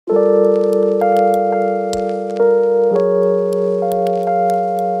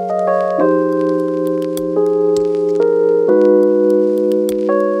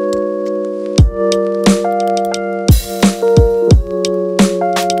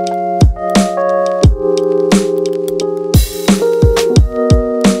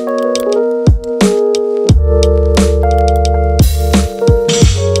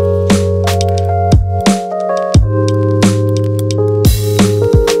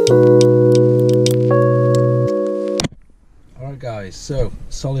Guys, so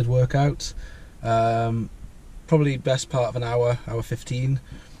solid workout, probably best part of an hour 15.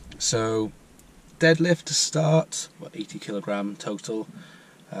 So deadlift to start, what, 80 kilogram total,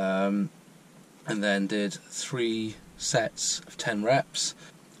 and then did 3 sets of 10 reps.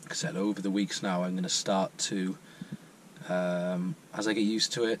 Like I said, over the weeks now I'm going to start to, as I get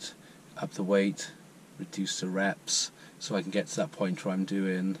used to it, up the weight, reduce the reps, so I can get to that point where I'm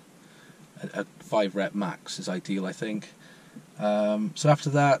doing a 5 rep max is ideal, I think. So after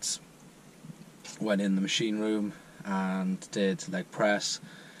that, went in the machine room and did leg press,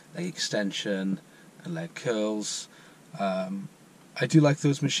 leg extension and leg curls. I do like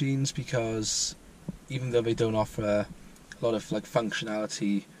those machines because even though they don't offer a lot of like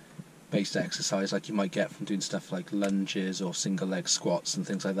functionality based exercise like you might get from doing stuff like lunges or single leg squats and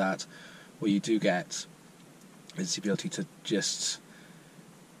things like that, what you do get is the ability to just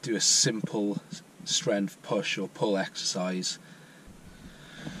do a simple strength push or pull exercise.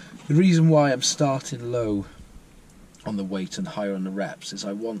 The reason why I'm starting low on the weight and higher on the reps is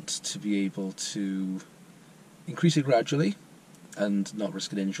I want to be able to increase it gradually and not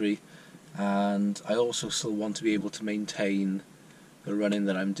risk an injury, and I also still want to be able to maintain the running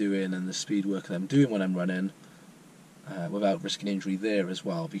that I'm doing and the speed work that I'm doing when I'm running without risking injury there as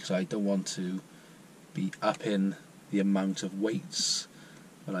well, because I don't want to be upping the amount of weights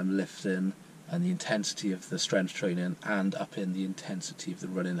that I'm lifting and the intensity of the strength training and up in the intensity of the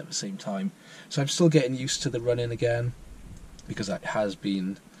running at the same time. So I'm still getting used to the running again, because it has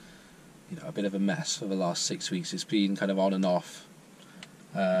been, you know, a bit of a mess for the last 6 weeks. It's been kind of on and off.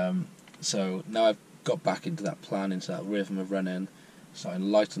 So now I've got back into that plan, into that rhythm of running, starting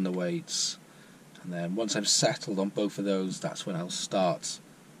light on the weights, and then once I'm settled on both of those, that's when I'll start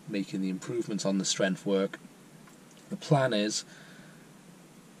making the improvements on the strength work. The plan is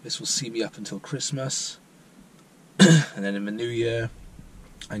this will see me up until Christmas, and then in the new year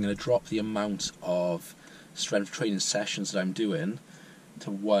I'm going to drop the amount of strength training sessions that I'm doing to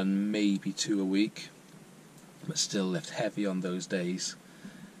 1, maybe 2 a week, but still lift heavy on those days,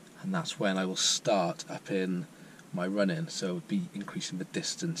 and that's when I will start up in my running. So it would be increasing the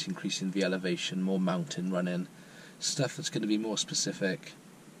distance, increasing the elevation, more mountain running, stuff that's going to be more specific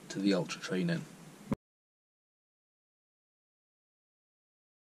to the ultra training.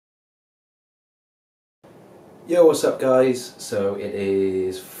 Yo, what's up guys? So it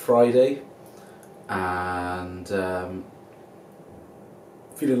is Friday and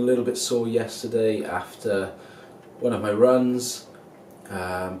feeling a little bit sore yesterday after one of my runs.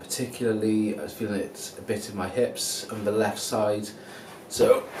 Particularly I was feeling it a bit in my hips on the left side,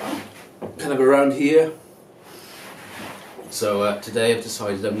 so kind of around here. So today I've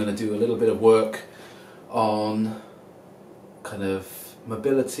decided I'm going to do a little bit of work on kind of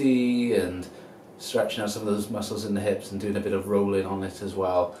mobility and stretching out some of those muscles in the hips and doing a bit of rolling on it as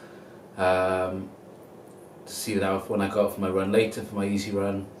well, to see now if when I go out for my run later, for my easy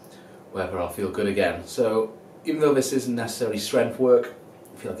run, whether I'll feel good again. So even though this isn't necessarily strength work,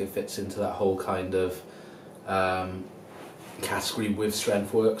 I feel like it fits into that whole kind of category with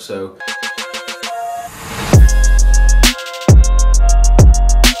strength work. So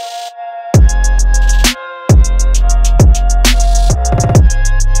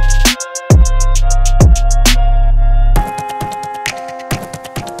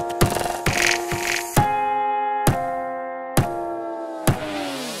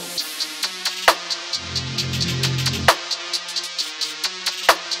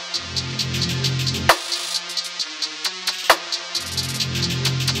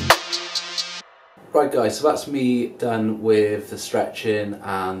right guys, so that's me done with the stretching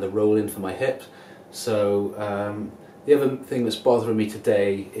and the rolling for my hip. So the other thing that's bothering me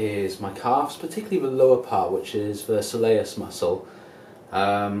today is my calves, particularly the lower part, which is the soleus muscle.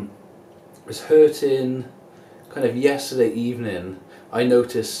 It was hurting kind of yesterday evening. I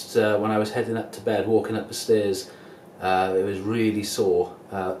noticed when I was heading up to bed, walking up the stairs, it was really sore,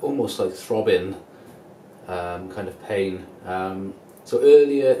 almost like throbbing kind of pain. So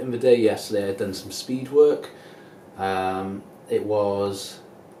earlier in the day yesterday I'd done some speed work. It was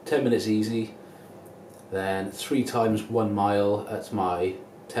 10 minutes easy, then 3 times 1 mile at my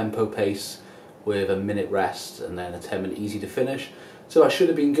tempo pace with a minute rest and then a 10-minute easy to finish. So that should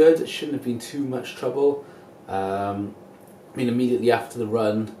have been good. It shouldn't have been too much trouble. I mean, immediately after the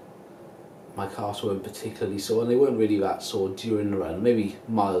run, my calves weren't particularly sore, and they weren't really that sore during the run, maybe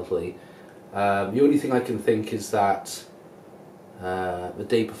mildly. The only thing I can think is that the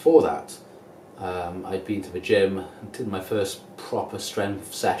day before that, I'd been to the gym and did my first proper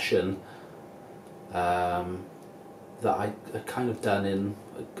strength session that I'd kind of done in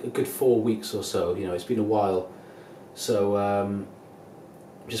a good 4 weeks or so. You know, it's been a while. So I'm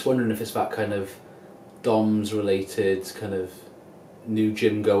just wondering if it's that kind of DOMS related kind of new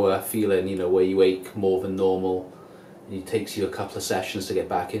gym goer feeling, you know, where you ache more than normal and it takes you a couple of sessions to get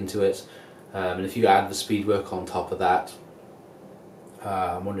back into it. And if you add the speed work on top of that,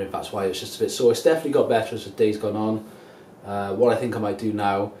 I'm wondering if that's why it's just a bit sore. It's definitely got better as the day's gone on. What I think I might do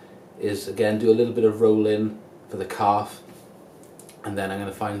now is again do a little bit of rolling for the calf, and then I'm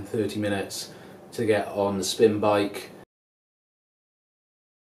going to find 30 minutes to get on the spin bike.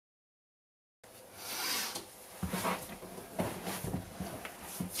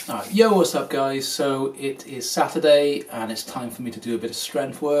 Alright, yo, what's up guys? So it is Saturday and it's time for me to do a bit of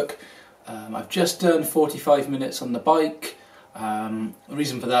strength work. I've just done 45 minutes on the bike. The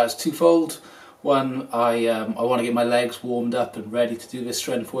reason for that is twofold. One, I want to get my legs warmed up and ready to do this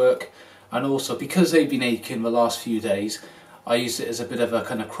strength work, and also because they've been aching the last few days, I used it as a bit of a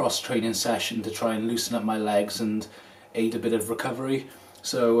kind of cross-training session to try and loosen up my legs and aid a bit of recovery.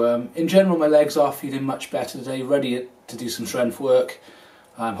 So in general my legs are feeling much better today, ready to do some strength work.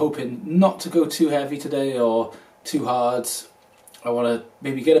 I'm hoping not to go too heavy today or too hard. I want to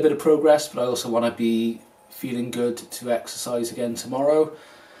maybe get a bit of progress, but I also want to be feeling good to exercise again tomorrow.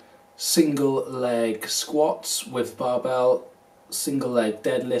 Single leg squats with barbell, single leg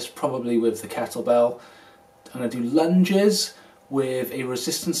deadlifts probably with the kettlebell. I'm going to do lunges with a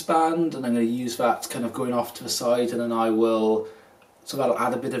resistance band, and I'm going to use that kind of going off to the side, and then so that'll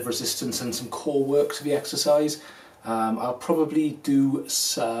add a bit of resistance and some core work to the exercise. I'll probably do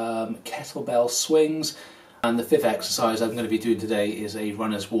some kettlebell swings, and the fifth exercise I'm going to be doing today is a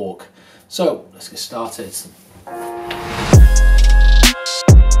runner's walk. So let's get started.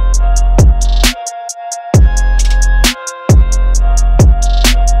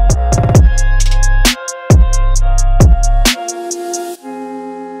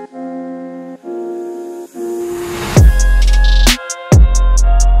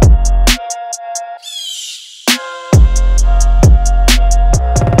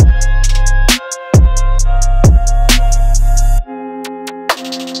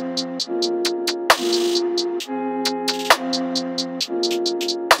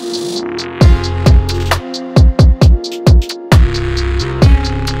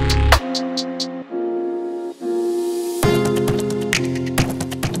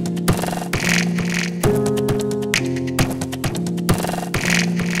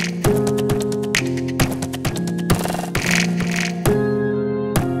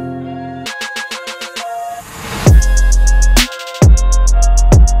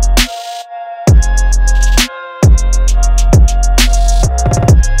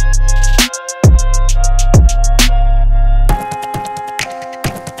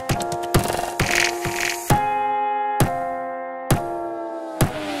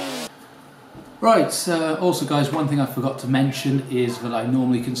 Right, also guys, one thing I forgot to mention is that I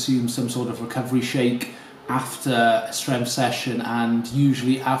normally consume some sort of recovery shake after a strength session and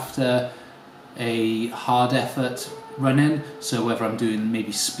usually after a hard effort run-in. So whether I'm doing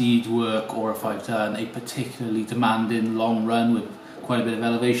maybe speed work or if I've done a particularly demanding long run with quite a bit of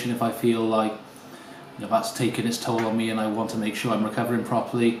elevation, if I feel like that's taken its toll on me and I want to make sure I'm recovering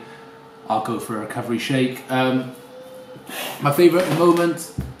properly, I'll go for a recovery shake. My favourite at the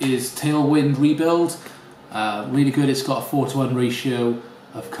moment is Tailwind Rebuild. Really good. It's got a 4:1 ratio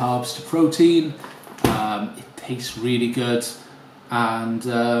of carbs to protein. It tastes really good, and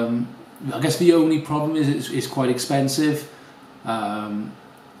I guess the only problem is it's quite expensive.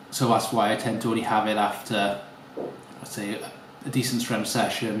 So that's why I tend to only have it after, let's say, a decent strength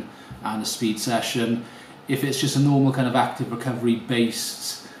session and a speed session. If it's just a normal kind of active recovery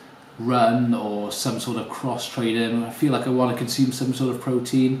based run or some sort of cross training, I feel like I want to consume some sort of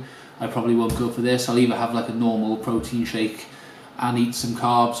protein, I probably won't go for this. I'll either have like a normal protein shake and eat some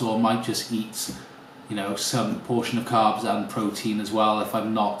carbs, or I might just eat some portion of carbs and protein as well if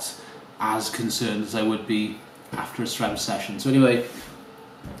I'm not as concerned as I would be after a strength session. So anyway,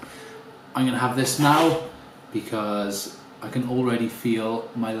 I'm going to have this now because I can already feel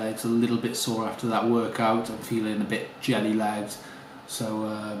my legs a little bit sore after that workout. I'm feeling a bit jelly legged. So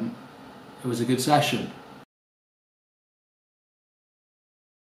it was a good session.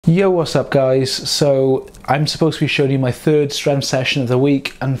 Yo, what's up guys? So I'm supposed to be showing you my third strength session of the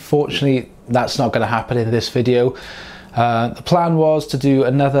week. Unfortunately, that's not going to happen in this video. The plan was to do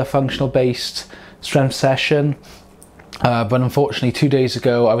another functional based strength session, but unfortunately 2 days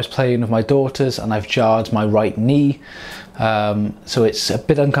ago I was playing with my daughters and I've jarred my right knee. So it's a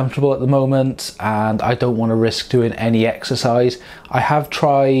bit uncomfortable at the moment and I don't want to risk doing any exercise. I have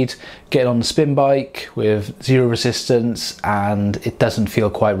tried getting on the spin bike with zero resistance and it doesn't feel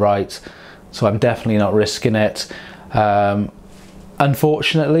quite right, so I'm definitely not risking it.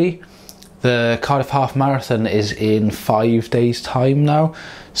 Unfortunately, the Cardiff Half Marathon is in 5 days time now,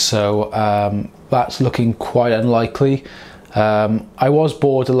 so that's looking quite unlikely. I was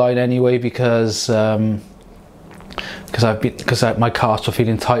borderline anyway because my calves were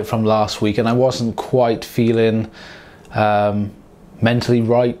feeling tight from last week and I wasn't quite feeling mentally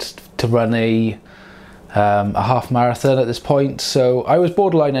right to run a half marathon at this point, so I was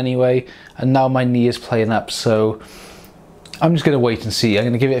borderline anyway, and now my knee is playing up, so I'm just going to wait and see. I'm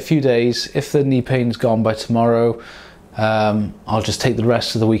going to give it a few days. If the knee pain's gone by tomorrow, I'll just take the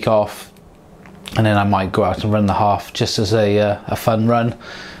rest of the week off and then I might go out and run the half just as a fun run.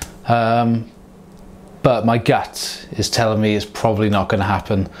 But my gut is telling me it's probably not going to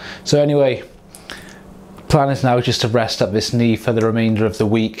happen. So anyway, plan is now just to rest up this knee for the remainder of the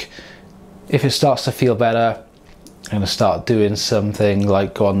week. If it starts to feel better, I'm going to start doing something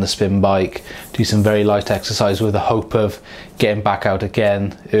like go on the spin bike, do some very light exercise with the hope of getting back out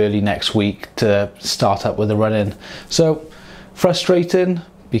again early next week to start up with the running. So frustrating,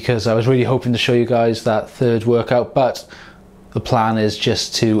 because I was really hoping to show you guys that third workout, but the plan is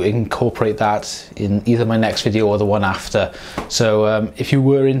just to incorporate that in either my next video or the one after. So if you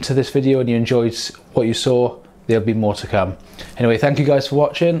were into this video and you enjoyed what you saw, there'll be more to come. Anyway, thank you guys for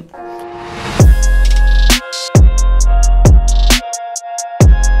watching.